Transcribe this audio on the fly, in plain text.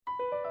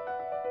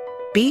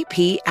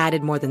BP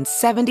added more than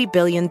 $70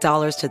 billion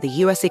to the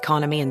U.S.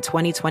 economy in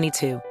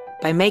 2022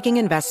 by making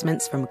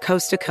investments from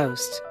coast to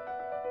coast.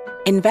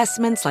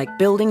 Investments like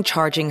building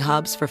charging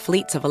hubs for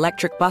fleets of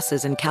electric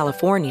buses in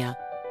California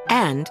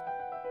and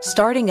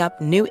starting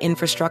up new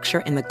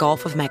infrastructure in the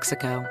Gulf of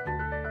Mexico.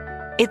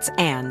 It's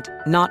and,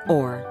 not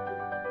or.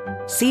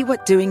 See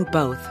what doing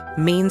both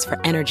means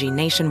for energy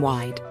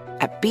nationwide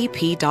at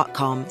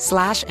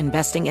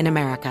bp.com/investing in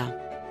America.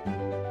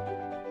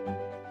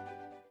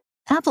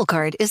 Apple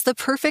Card is the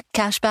perfect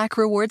cashback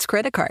rewards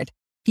credit card.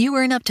 You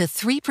earn up to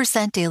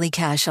 3% daily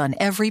cash on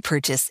every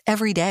purchase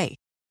every day.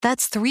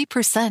 That's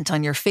 3%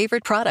 on your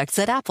favorite products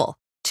at Apple,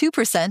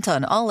 2%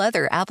 on all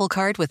other Apple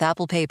Card with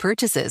Apple Pay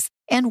purchases,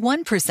 and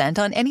 1%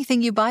 on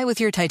anything you buy with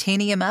your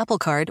titanium Apple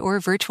Card or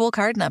virtual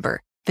card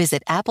number.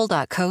 Visit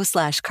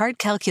apple.co/card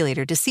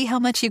calculator to see how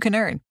much you can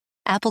earn.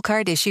 Apple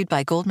Card issued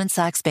by Goldman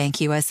Sachs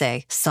Bank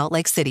USA, Salt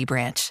Lake City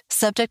branch.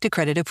 Subject to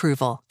credit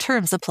approval.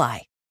 Terms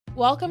apply.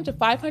 Welcome to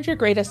 500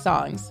 Greatest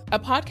Songs, a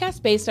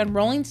podcast based on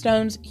Rolling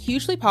Stone's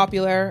hugely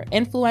popular,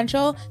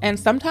 influential, and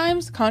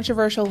sometimes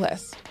controversial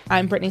list.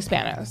 I'm Brittany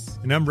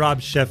Spanos. And I'm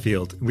Rob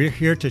Sheffield. We're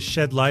here to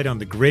shed light on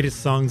the greatest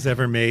songs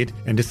ever made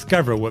and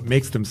discover what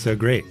makes them so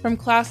great. From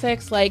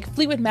classics like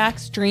Fleetwood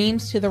Mac's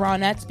Dreams to the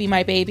Ronettes' Be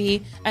My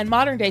Baby, and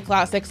modern-day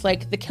classics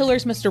like The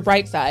Killers' Mr.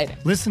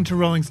 Brightside. Listen to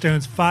Rolling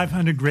Stone's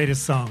 500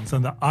 Greatest Songs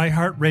on the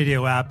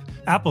iHeartRadio app,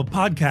 Apple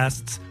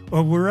Podcasts,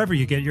 or wherever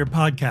you get your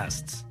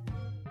podcasts.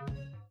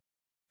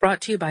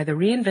 Brought to you by the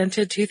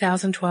reinvented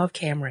 2012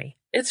 Camry.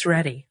 It's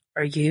ready.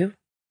 Are you?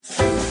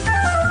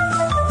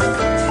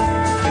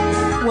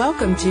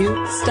 Welcome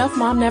to Stuff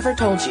Mom Never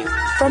Told You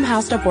from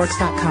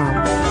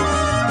HowStuffWorks.com.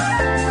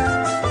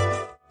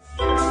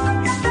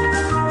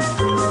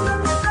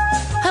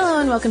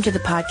 Hello and welcome to the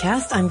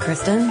podcast. I'm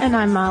Kristen. And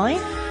I'm Molly.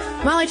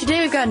 Molly, today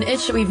we've got an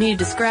itch that we've needed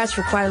to scratch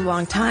for quite a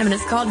long time, and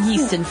it's called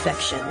yeast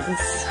infections.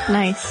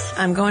 Nice.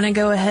 I'm going to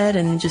go ahead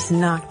and just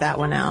knock that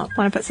one out.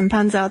 Want to put some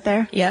puns out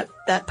there? Yep,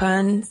 that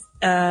pun,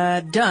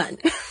 done.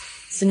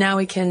 So now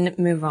we can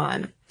move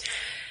on.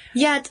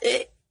 Yeah,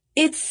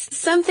 it's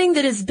something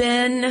that has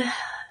been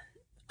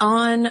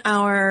on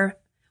our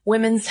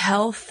women's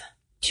health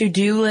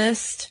to-do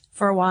list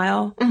for a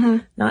while. Mm-hmm.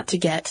 Not to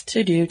get,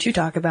 to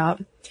talk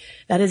about.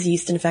 That is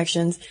yeast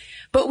infections.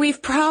 But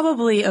we've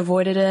probably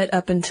avoided it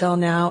up until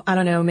now. I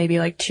don't know, maybe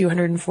like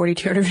 240,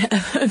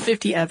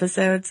 250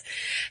 episodes.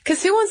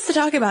 Because who wants to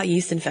talk about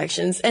yeast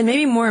infections? And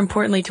maybe more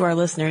importantly to our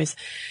listeners,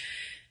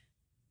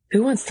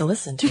 who wants to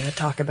listen to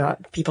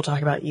people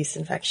talk about yeast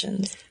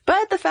infections?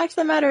 But the fact of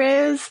the matter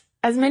is,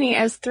 as many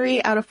as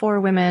 3 out of 4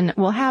 women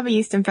will have a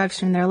yeast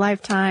infection in their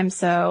lifetime,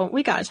 so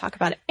we gotta talk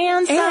about it.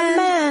 And some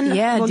men.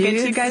 Yeah, we'll dudes,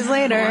 get to you guys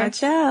later.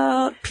 Watch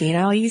out.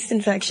 Penile yeast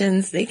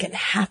infections, they can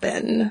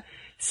happen.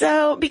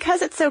 So,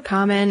 because it's so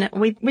common,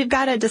 we've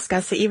got to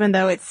discuss it, even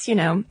though it's,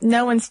 no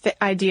one's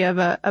idea of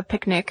a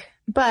picnic,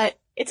 but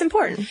it's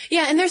important.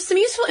 Yeah, and there's some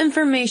useful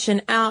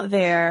information out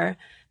there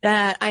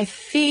that I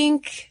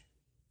think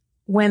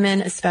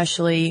women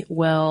especially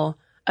will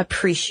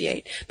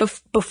appreciate.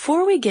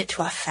 Before we get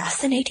to our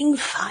fascinating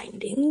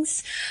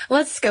findings,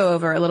 let's go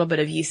over a little bit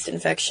of yeast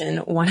infection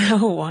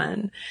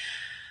 101.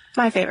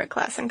 My favorite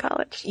class in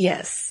college.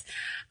 Yes.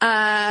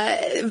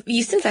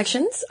 Yeast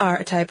infections are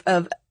a type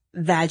of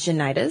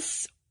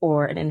vaginitis,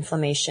 or an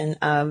inflammation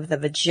of the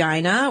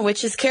vagina,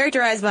 which is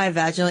characterized by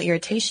vaginal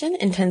irritation,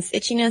 intense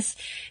itchiness,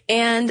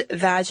 and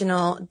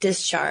vaginal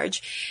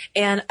discharge.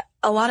 And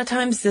a lot of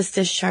times this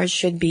discharge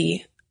should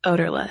be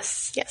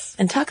odorless. Yes.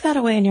 And tuck that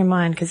away in your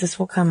mind, because this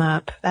will come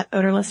up. That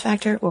odorless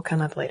factor will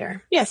come up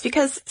later. Yes,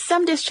 because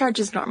some discharge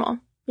is normal.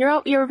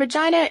 Your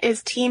vagina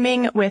is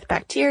teeming with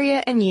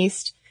bacteria and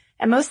yeast,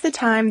 and most of the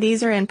time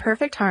these are in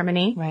perfect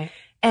harmony. Right.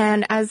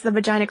 And as the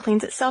vagina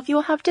cleans itself, you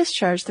will have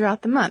discharge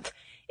throughout the month.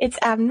 It's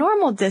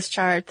abnormal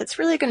discharge that's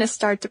really going to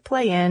start to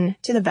play in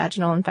to the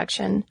vaginal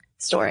infection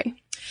story.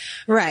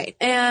 Right.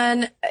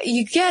 And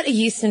you get a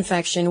yeast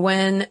infection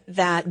when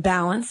that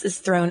balance is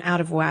thrown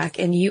out of whack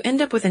and you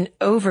end up with an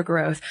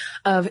overgrowth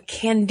of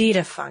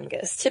Candida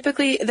fungus,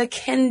 typically the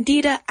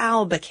Candida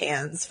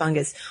albicans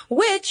fungus,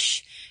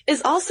 which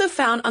is also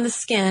found on the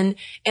skin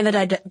and the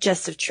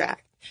digestive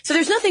tract. So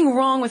there's nothing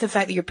wrong with the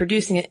fact that you're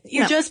producing it.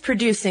 You're just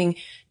producing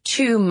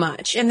too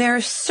much. And there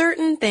are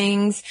certain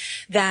things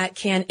that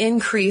can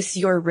increase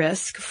your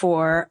risk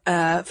for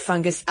a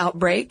fungus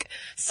outbreak,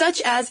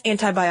 such as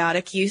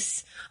antibiotic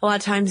use. A lot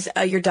of times,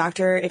 your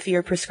doctor, if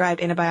you're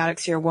prescribed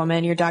antibiotics, you're a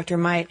woman, your doctor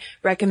might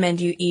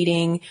recommend you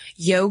eating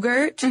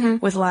yogurt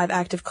with live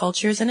active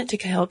cultures in it to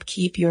help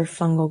keep your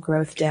fungal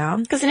growth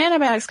down. Because an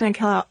antibiotic is going to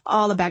kill out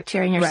all the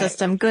bacteria in your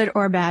system, good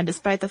or bad,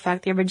 despite the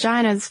fact that your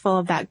vagina is full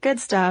of that good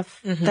stuff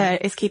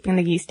that is keeping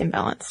the yeast in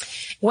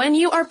balance. When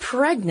you are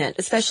pregnant,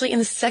 especially in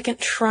the second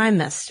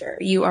trimester,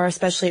 you are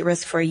especially at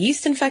risk for a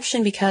yeast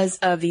infection because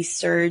of the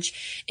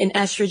surge in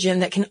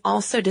estrogen that can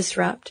also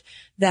disrupt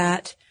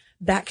that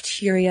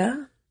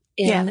bacteria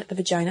in the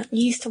vagina.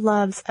 Yeast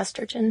loves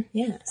estrogen.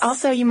 Yes.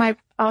 Also, you might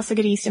also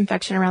get a yeast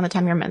infection around the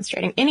time you're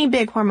menstruating. Any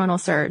big hormonal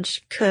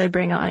surge could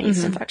bring on a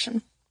yeast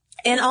infection.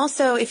 And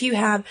also, if you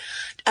have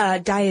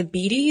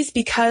diabetes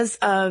because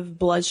of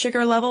blood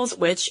sugar levels,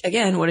 which,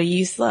 again, what do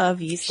yeast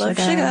love? Yeast love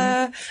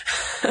sugar.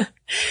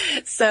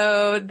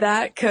 So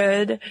that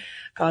could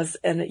cause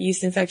a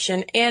yeast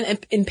infection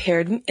and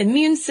impaired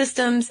immune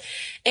systems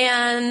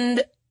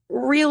and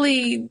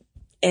really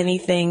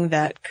anything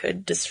that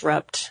could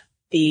disrupt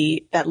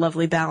that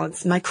lovely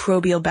balance,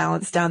 microbial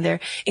balance down there,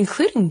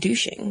 including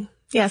douching.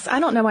 Yes, I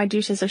don't know why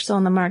douches are still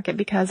in the market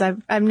because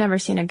I've never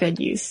seen a good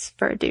use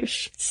for a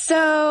douche.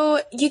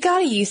 So you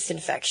got a yeast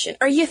infection,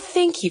 or you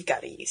think you've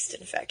got a yeast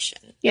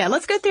infection. Yeah,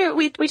 let's go through.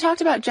 We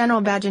talked about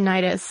general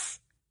vaginitis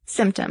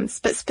symptoms,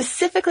 but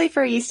specifically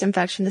for a yeast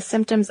infection, the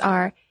symptoms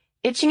are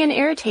itching and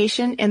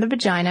irritation in the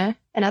vagina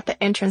and at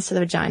the entrance to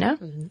the vagina,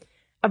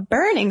 a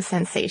burning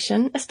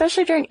sensation,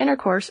 especially during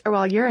intercourse or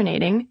while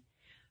urinating,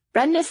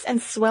 redness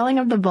and swelling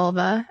of the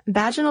vulva,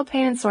 vaginal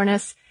pain and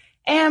soreness,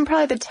 and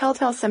probably the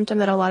telltale symptom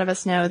that a lot of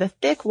us know, the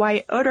thick,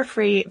 white,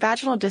 odor-free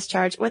vaginal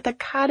discharge with a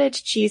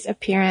cottage cheese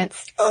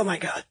appearance. Oh, my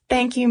God.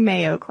 Thank you,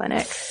 Mayo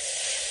Clinic.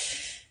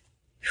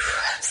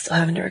 I'm still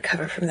having to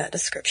recover from that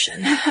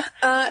description.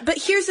 But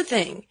here's the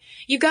thing.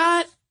 You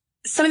got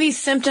some of these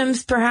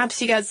symptoms. Perhaps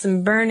you got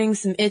some burning,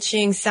 some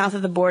itching south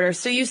of the border.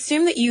 So you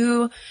assume that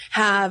you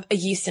have a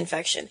yeast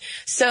infection.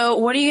 So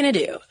what are you going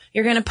to do?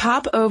 You're going to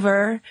pop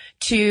over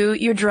to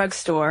your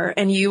drugstore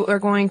and you are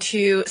going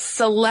to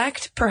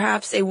select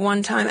perhaps a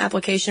one-time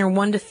application or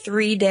 1 to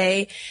 3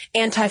 day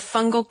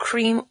antifungal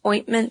cream,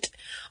 ointment,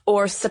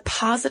 or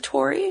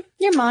suppository.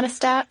 Your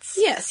monostats.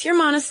 Yes, your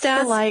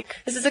monostats. Like.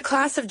 This is a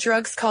class of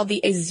drugs called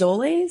the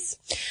azoles.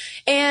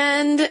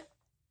 And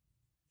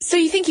so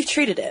you think you've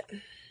treated it.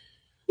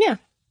 Yeah.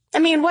 I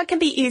mean, what can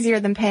be easier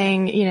than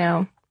paying,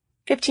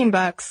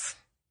 $15?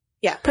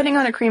 Yeah. Putting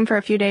on a cream for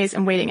a few days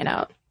and waiting it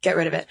out. Get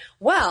rid of it.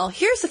 Well,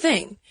 here's the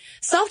thing.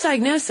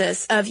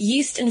 Self-diagnosis of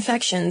yeast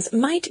infections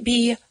might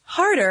be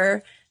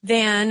harder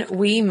than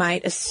we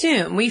might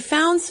assume. We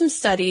found some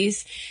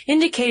studies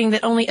indicating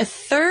that only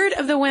 1/3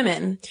 of the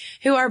women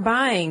who are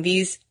buying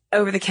these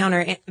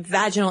over-the-counter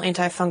vaginal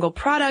antifungal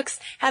products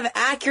have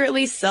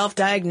accurately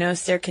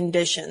self-diagnosed their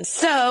conditions.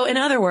 So, in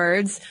other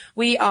words,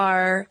 we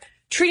are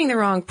treating the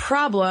wrong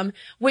problem,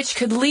 which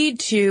could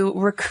lead to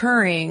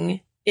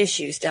recurring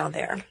issues down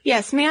there.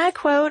 Yes. May I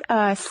quote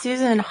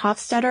Susan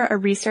Hofstetter, a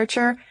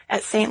researcher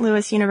at St.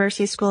 Louis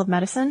University School of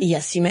Medicine?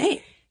 Yes, you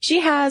may.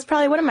 She has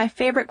probably one of my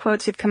favorite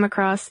quotes we've come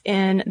across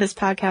in this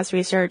podcast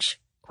research.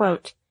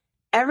 Quote,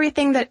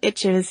 "Everything that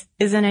itches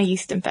is in a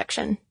yeast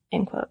infection."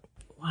 End quote.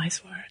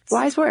 Wise words.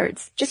 Wise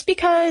words. Just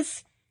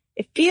because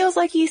it feels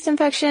like yeast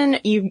infection,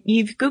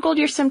 you've Googled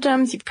your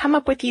symptoms, you've come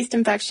up with yeast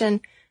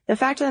infection. The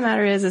fact of the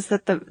matter is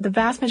that the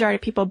vast majority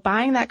of people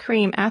buying that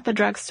cream at the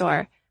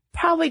drugstore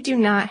probably do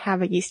not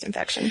have a yeast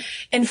infection.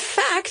 In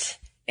fact,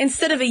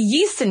 instead of a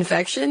yeast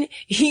infection,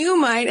 you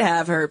might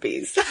have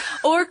herpes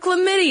or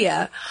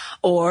chlamydia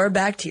or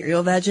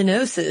bacterial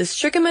vaginosis,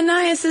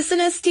 trichomoniasis, an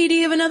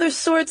STD of another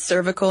sort,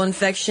 cervical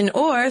infection,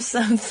 or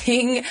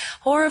something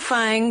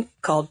horrifying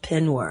called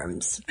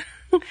pinworms.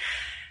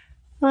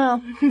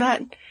 Well,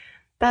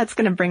 that's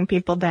going to bring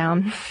people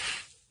down.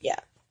 Yeah.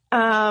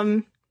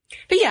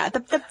 But yeah,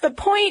 the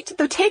point,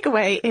 the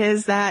takeaway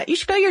is that you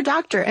should go to your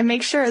doctor and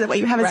make sure that what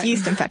you have is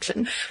yeast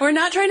infection. We're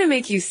not trying to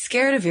make you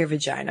scared of your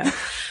vagina,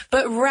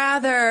 but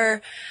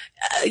rather,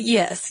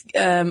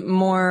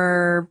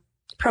 more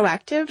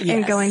proactive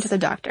in going to the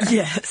doctor.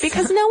 Yes.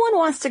 Because no one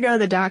wants to go to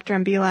the doctor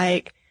and be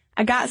like,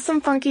 I got some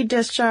funky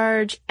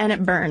discharge and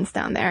it burns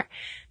down there.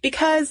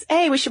 Because,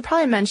 we should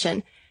probably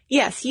mention,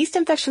 yes, yeast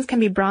infections can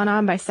be brought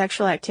on by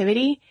sexual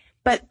activity,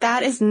 but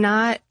that is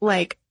not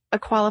like a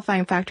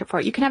qualifying factor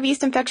for it. You can have a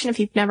yeast infection if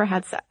you've never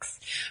had sex.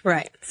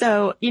 Right.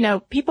 So,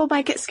 people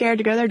might get scared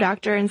to go to their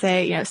doctor and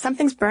say,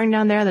 something's burned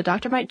down there. The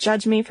doctor might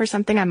judge me for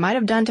something I might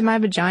have done to my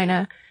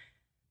vagina.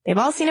 They've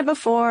all seen it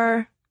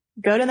before.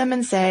 Go to them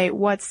and say,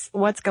 what's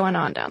going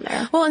on down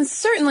there? Well, and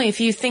certainly if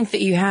you think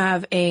that you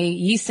have a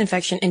yeast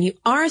infection and you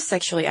are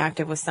sexually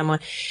active with someone,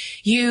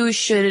 you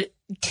should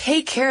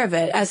take care of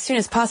it as soon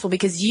as possible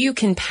because you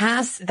can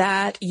pass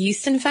that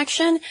yeast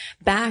infection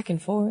back and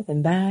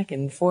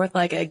forth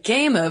like a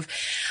game of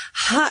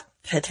hot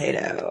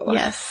potato.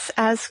 Yes.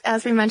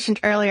 As we mentioned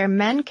earlier,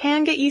 men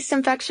can get yeast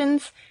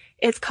infections.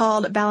 It's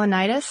called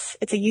balanitis.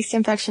 It's a yeast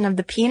infection of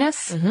the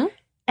penis. Mm-hmm.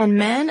 And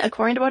men,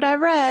 according to what I've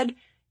read,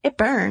 it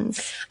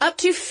burns. Up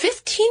to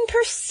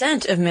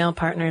 15% of male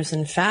partners,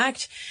 in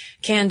fact,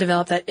 can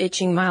develop that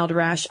itching mild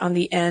rash on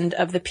the end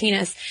of the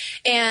penis.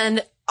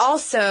 And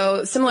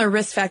also, similar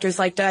risk factors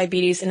like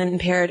diabetes and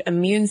impaired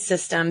immune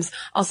systems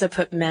also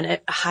put men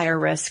at higher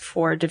risk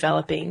for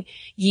developing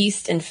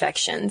yeast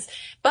infections.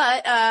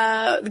 But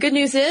the good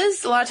news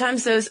is, a lot of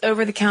times those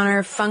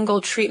over-the-counter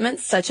fungal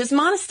treatments, such as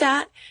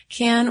Monistat,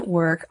 can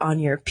work on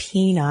your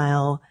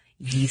penile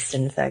yeast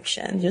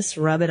infection. Just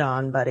rub it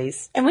on,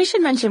 buddies. And we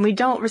should mention we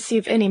don't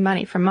receive any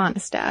money from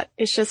Monistat.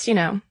 It's just,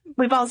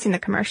 we've all seen the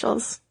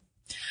commercials.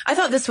 I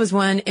thought this was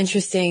one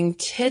interesting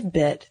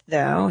tidbit,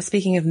 though,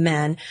 speaking of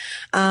men,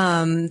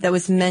 that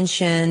was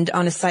mentioned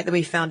on a site that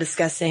we found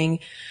discussing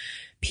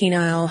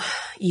penile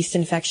yeast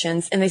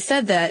infections. And they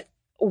said that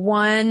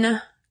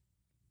one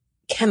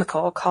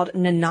chemical called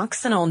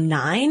nanoxynol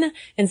 9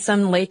 in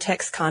some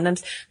latex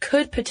condoms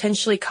could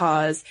potentially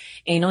cause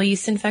anal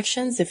yeast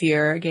infections if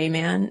you're a gay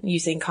man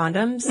using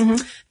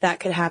condoms.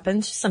 That could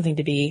happen. Just something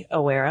to be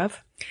aware of.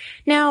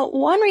 Now,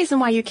 one reason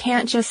why you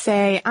can't just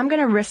say, I'm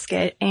going to risk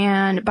it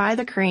and buy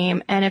the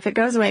cream, and if it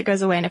goes away, it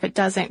goes away, and if it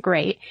doesn't,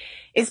 great,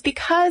 is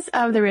because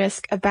of the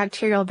risk of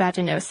bacterial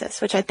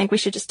vaginosis, which I think we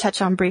should just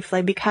touch on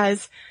briefly,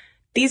 because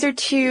these are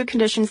two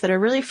conditions that are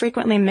really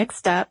frequently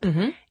mixed up.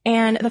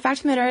 And the fact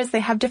of the matter is they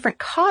have different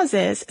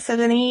causes, so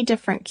they need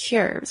different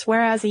cures.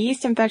 Whereas a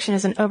yeast infection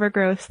is an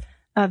overgrowth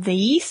of the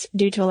yeast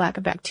due to a lack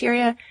of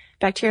bacteria.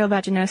 Bacterial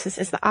vaginosis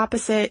is the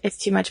opposite. It's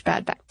too much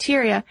bad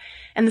bacteria.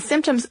 And the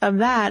symptoms of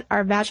that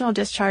are vaginal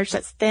discharge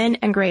that's thin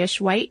and grayish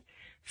white,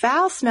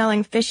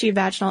 foul-smelling, fishy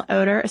vaginal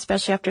odor,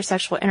 especially after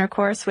sexual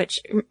intercourse, which,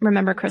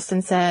 remember,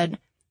 Kristen said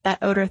that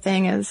odor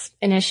thing is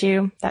an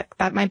issue.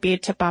 That might be a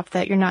tip-off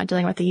that you're not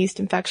dealing with a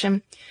yeast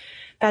infection.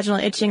 Vaginal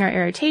itching or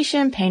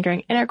irritation, pain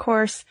during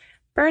intercourse,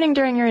 burning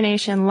during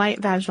urination, light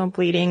vaginal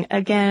bleeding.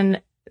 Again,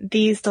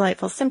 these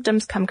delightful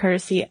symptoms come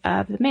courtesy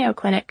of the Mayo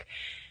Clinic.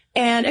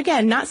 And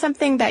again, not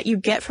something that you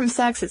get from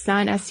sex. It's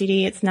not an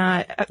STD. It's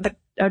not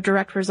a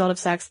direct result of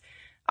sex.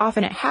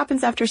 Often it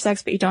happens after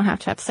sex, but you don't have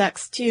to have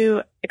sex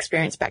to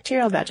experience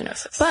bacterial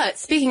vaginosis. But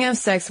speaking of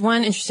sex,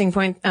 one interesting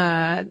point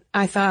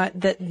I thought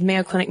that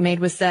Mayo Clinic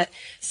made was that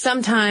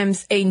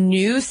sometimes a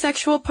new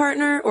sexual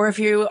partner, or if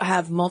you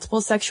have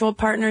multiple sexual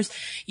partners,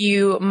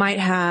 you might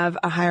have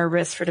a higher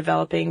risk for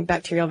developing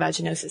bacterial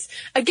vaginosis.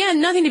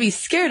 Again, nothing to be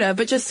scared of,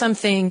 but just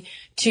something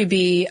to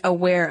be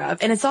aware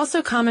of. And it's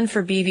also common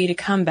for BV to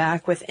come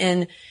back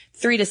within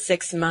 3 to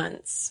 6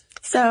 months.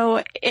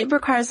 So it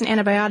requires an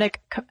antibiotic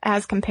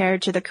as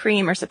compared to the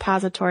cream or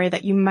suppository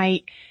that you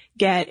might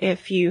get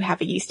if you have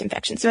a yeast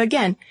infection. So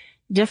again,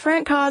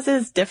 different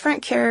causes,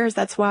 different cures.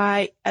 That's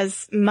why,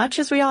 as much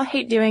as we all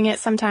hate doing it,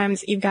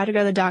 sometimes you've got to go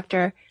to the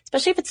doctor,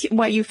 especially if it's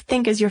what you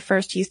think is your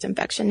first yeast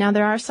infection. Now,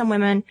 there are some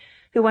women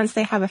who, once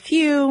they have a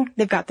few,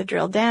 they've got the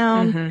drill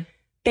down.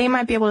 They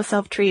might be able to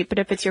self-treat, but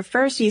if it's your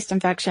first yeast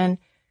infection,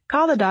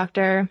 call the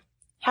doctor,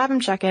 have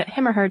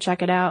him or her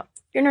check it out.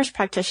 Your nurse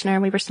practitioner,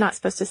 we were not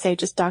supposed to say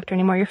just doctor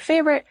anymore, your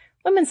favorite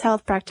women's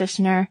health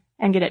practitioner,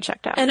 and get it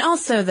checked out. And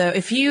also, though,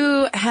 if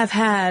you have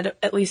had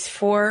at least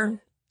 4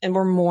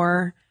 or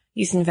more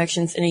yeast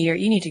infections in a year,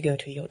 you need to go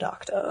to your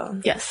doctor.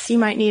 Yes, you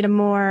might need a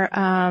more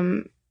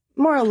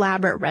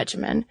elaborate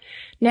regimen.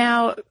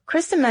 Now,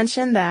 Kristen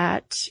mentioned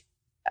that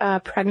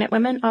pregnant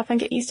women often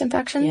get yeast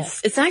infections.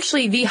 Yes, it's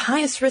actually the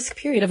highest risk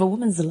period of a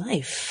woman's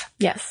life.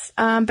 Yes,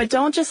 but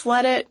don't just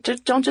write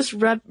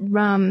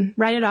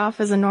it off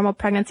as a normal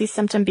pregnancy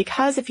symptom,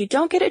 because if you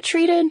don't get it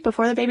treated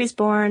before the baby's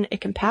born,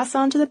 it can pass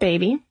on to the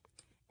baby.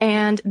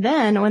 And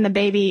then when the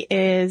baby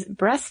is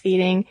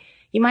breastfeeding,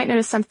 you might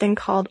notice something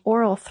called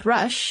oral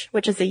thrush,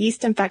 which is a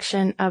yeast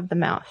infection of the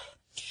mouth.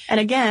 And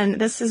again,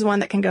 this is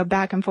one that can go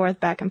back and forth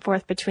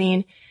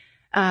between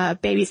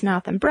baby's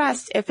mouth and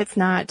breast if it's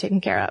not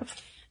taken care of.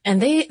 And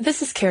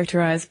this is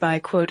characterized by,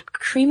 quote,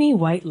 creamy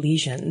white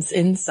lesions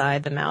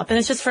inside the mouth. And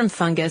it's just from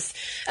fungus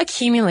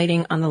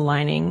accumulating on the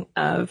lining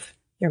of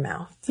your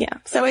mouth. Yeah.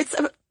 So it's,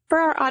 for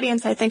our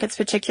audience, I think it's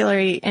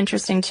particularly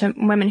interesting to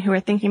women who are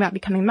thinking about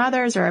becoming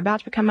mothers or about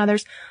to become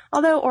mothers,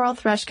 although oral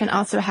thrush can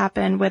also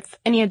happen with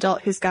any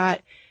adult who's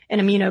got an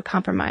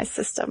immunocompromised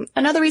system.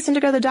 Another reason to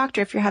go to the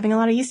doctor if you're having a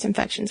lot of yeast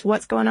infections.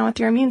 What's going on with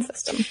your immune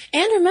system?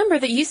 And remember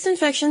that yeast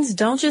infections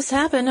don't just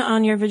happen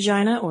on your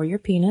vagina or your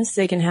penis.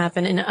 They can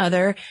happen in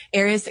other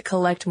areas that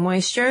collect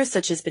moisture,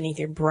 such as beneath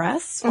your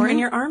breasts or in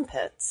your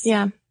armpits.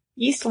 Yeah.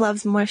 Yeast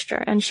loves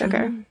moisture and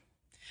sugar.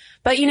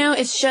 But,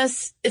 it's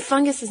just,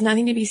 fungus is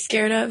nothing to be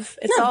scared of.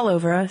 It's all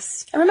over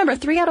us. And remember,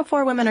 3 out of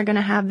 4 women are going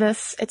to have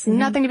this. It's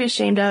nothing to be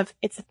ashamed of.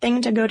 It's a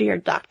thing to go to your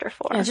doctor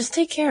for. Yeah, just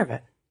take care of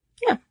it.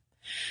 Yeah.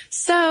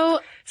 So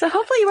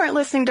hopefully you weren't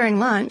listening during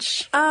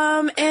lunch.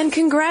 And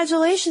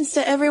congratulations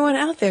to everyone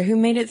out there who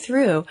made it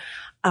through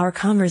our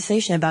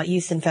conversation about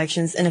yeast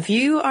infections. And if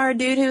you are a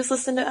dude who's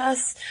listened to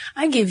us,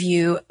 I give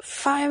you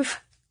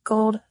 5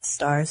 gold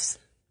stars.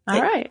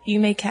 All right. You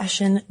may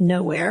cash in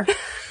nowhere.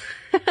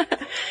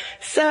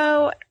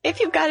 So if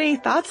you've got any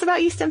thoughts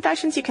about yeast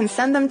infections, you can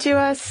send them to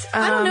us.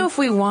 I don't know if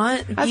we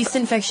want yeast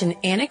infection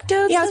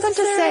anecdotes. Yeah, I was about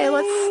to say,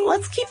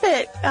 let's keep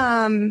it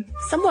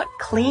somewhat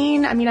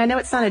clean. I mean, I know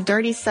it's not a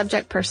dirty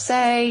subject per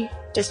se.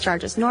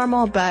 Discharge is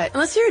normal, but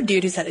unless you're a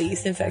dude who's had a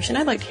yeast infection,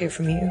 I'd like to hear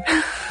from you.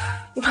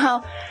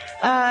 Well,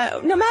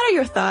 no matter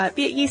your thought,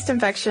 be it yeast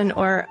infection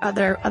or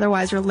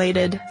otherwise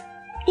related,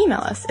 email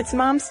us. It's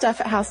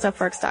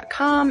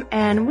momstuff@howstuffworks.com,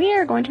 and we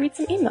are going to read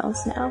some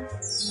emails now.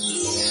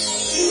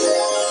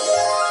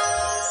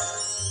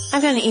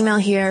 I've got an email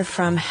here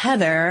from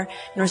Heather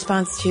in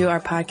response to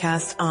our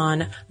podcast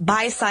on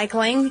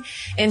bicycling,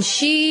 and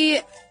she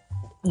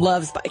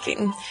loves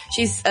biking.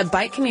 She's a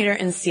bike commuter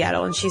in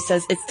Seattle, and she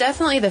says it's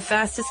definitely the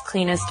fastest,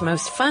 cleanest,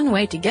 most fun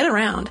way to get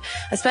around,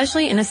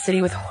 especially in a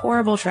city with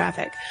horrible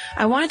traffic.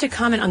 I wanted to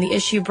comment on the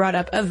issue brought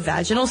up of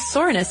vaginal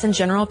soreness and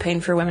general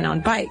pain for women on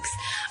bikes.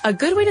 A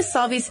good way to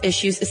solve these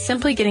issues is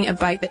simply getting a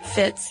bike that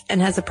fits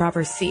and has a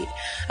proper seat.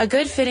 A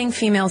good fitting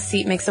female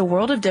seat makes a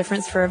world of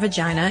difference for a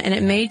vagina, and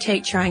it may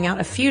take trying out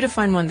a few to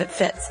find one that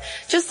fits,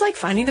 just like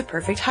finding the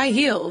perfect high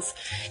heels.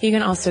 You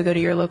can also go to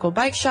your local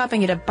bike shop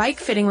and get a bike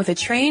fitting with a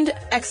trained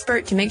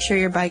expert to make sure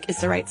your bike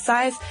is the right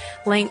size,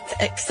 length,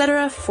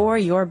 etc. for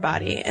your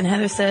body. And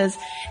Heather says,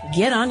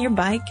 get on your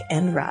bike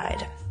and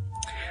ride.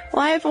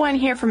 Well, I have one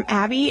here from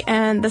Abby,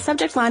 and the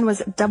subject line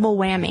was double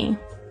whammy,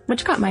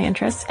 which caught my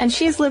interest. And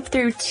she's lived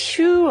through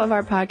 2 of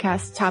our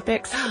podcast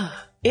topics.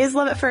 Is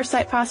love at first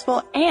sight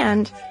possible?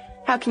 And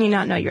how can you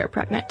not know you're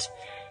pregnant?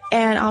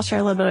 And I'll share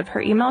a little bit of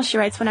her email. She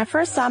writes, when I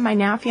first saw my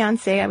now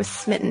fiancé, I was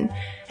smitten.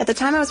 At the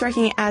time, I was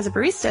working as a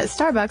barista at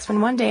Starbucks when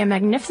one day a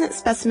magnificent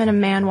specimen of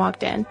man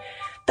walked in.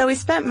 Though we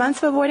spent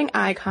months of avoiding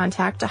eye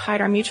contact to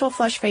hide our mutual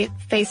flushed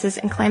faces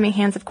and clammy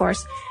hands, of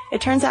course, it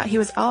turns out he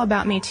was all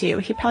about me too.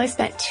 He probably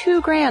spent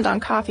 $2,000 on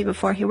coffee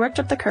before he worked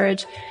up the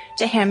courage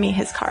to hand me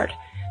his card.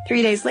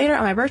 3 days later,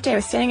 on my birthday, I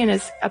was staying in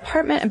his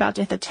apartment about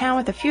to hit the town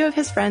with a few of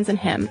his friends and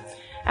him.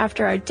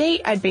 After our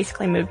date, I'd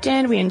basically moved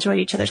in. We enjoyed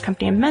each other's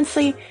company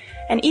immensely.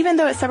 And even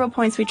though at several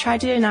points we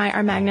tried to deny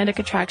our magnetic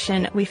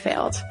attraction, we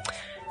failed.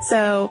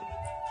 So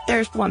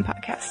there's one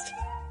podcast.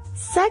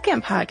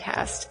 Second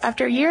podcast.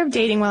 After a year of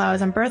dating while I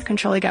was on birth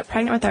control, we got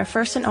pregnant with our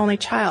first and only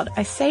child.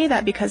 I say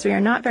that because we are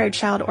not very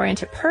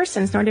child-oriented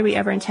persons, nor did we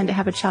ever intend to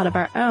have a child of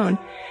our own.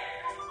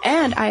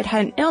 And I had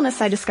had an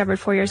illness I discovered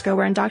 4 years ago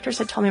wherein doctors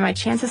had told me my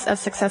chances of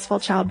successful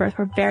childbirth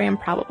were very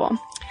improbable.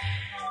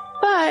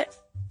 But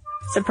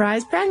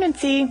surprise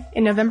pregnancy.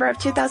 In November of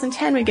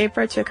 2010, we gave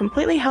birth to a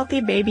completely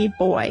healthy baby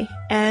boy.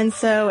 And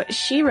so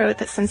she wrote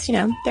that since,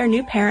 they're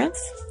new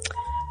parents,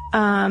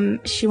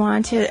 she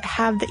wanted to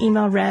have the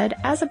email read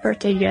as a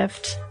birthday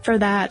gift for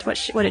that,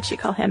 what did she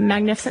call him?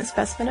 Magnificent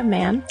specimen of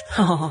man.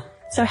 Oh.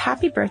 So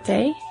happy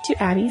birthday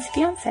to Abby's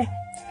fiance.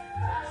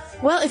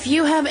 Well, if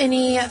you have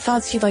any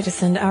thoughts you'd like to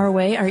send our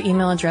way, our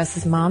email address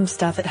is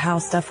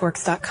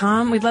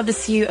momstuff@howstuffworks.com. We'd love to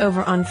see you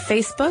over on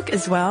Facebook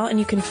as well, and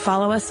you can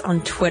follow us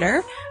on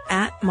Twitter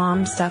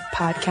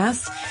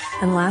 @momstuffpodcast.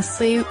 And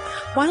lastly,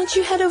 why don't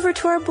you head over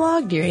to our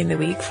blog during the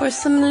week for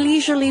some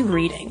leisurely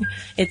reading?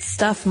 It's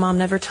Stuff Mom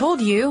Never Told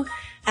You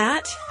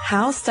at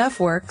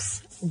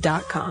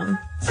howstuffworks.com.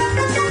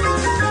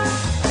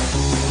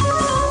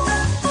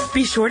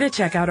 Be sure to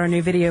check out our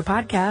new video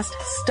podcast,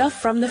 Stuff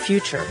from the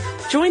Future.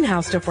 Join How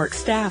Stuff Works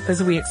staff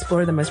as we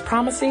explore the most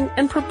promising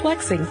and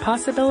perplexing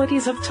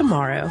possibilities of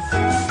tomorrow.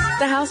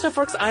 The How Stuff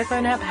Works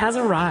iPhone app has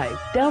arrived.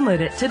 Download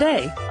it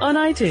today on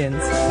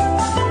iTunes.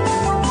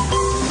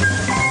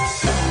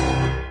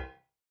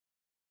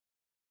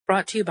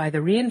 Brought to you by the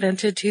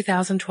reinvented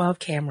 2012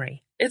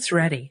 Camry. It's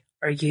ready.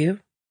 Are you?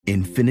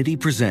 Infiniti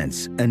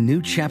presents a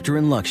new chapter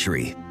in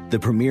luxury. The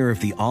premiere of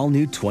the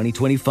all-new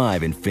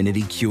 2025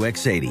 Infiniti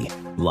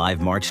QX80. Live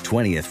March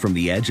 20th from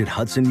the Edge at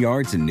Hudson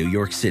Yards in New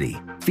York City.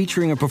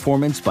 Featuring a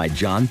performance by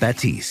John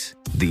Batiste.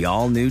 The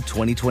all-new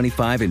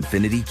 2025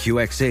 Infiniti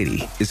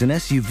QX80 is an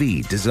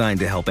SUV designed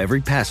to help every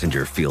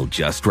passenger feel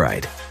just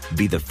right.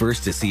 Be the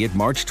first to see it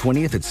March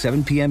 20th at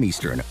 7 p.m.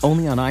 Eastern,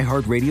 only on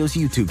iHeartRadio's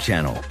YouTube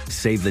channel.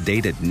 Save the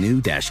date at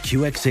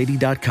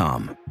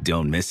new-QX80.com.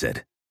 Don't miss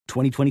it.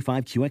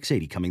 2025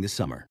 QX80 coming this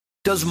summer.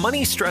 Does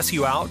money stress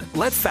you out?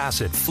 Let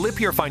Facet flip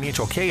your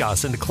financial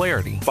chaos into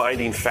clarity.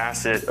 Finding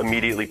Facet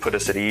immediately put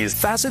us at ease.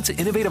 Facet's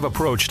innovative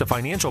approach to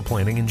financial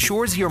planning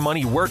ensures your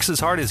money works as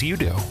hard as you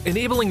do,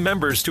 enabling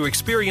members to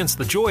experience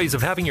the joys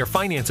of having your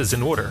finances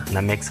in order. And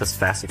that makes us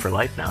Facet for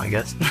life now, I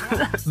guess.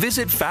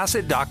 Visit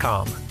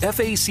Facet.com,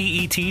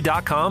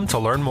 FACET.com to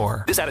learn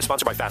more. This ad is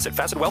sponsored by Facet.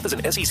 Facet Wealth is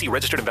an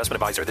SEC-registered investment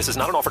advisor. This is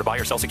not an offer to buy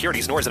or sell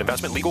securities, nor is it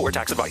investment, legal, or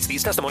tax advice.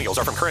 These testimonials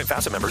are from current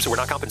Facet members who are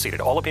not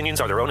compensated. All opinions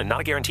are their own and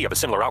not a guarantee of a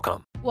similar outcome.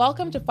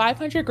 Welcome to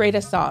 500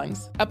 Greatest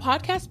Songs, a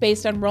podcast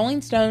based on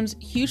Rolling Stone's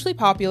hugely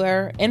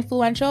popular,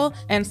 influential,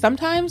 and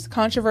sometimes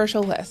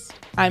controversial list.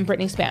 I'm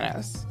Brittany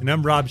Spanos. And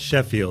I'm Rob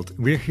Sheffield.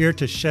 We're here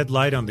to shed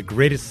light on the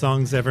greatest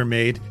songs ever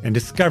made and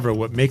discover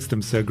what makes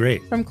them so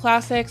great. From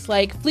classics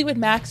like Fleetwood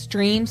Mac's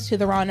Dreams to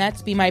the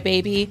Ronettes' Be My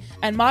Baby,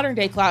 and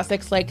modern-day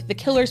classics like The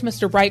Killers'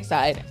 Mr.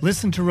 Brightside.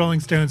 Listen to Rolling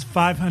Stone's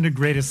 500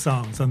 Greatest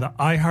Songs on the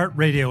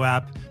iHeartRadio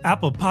app,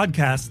 Apple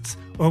Podcasts,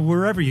 or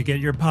wherever you get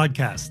your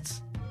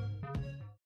podcasts.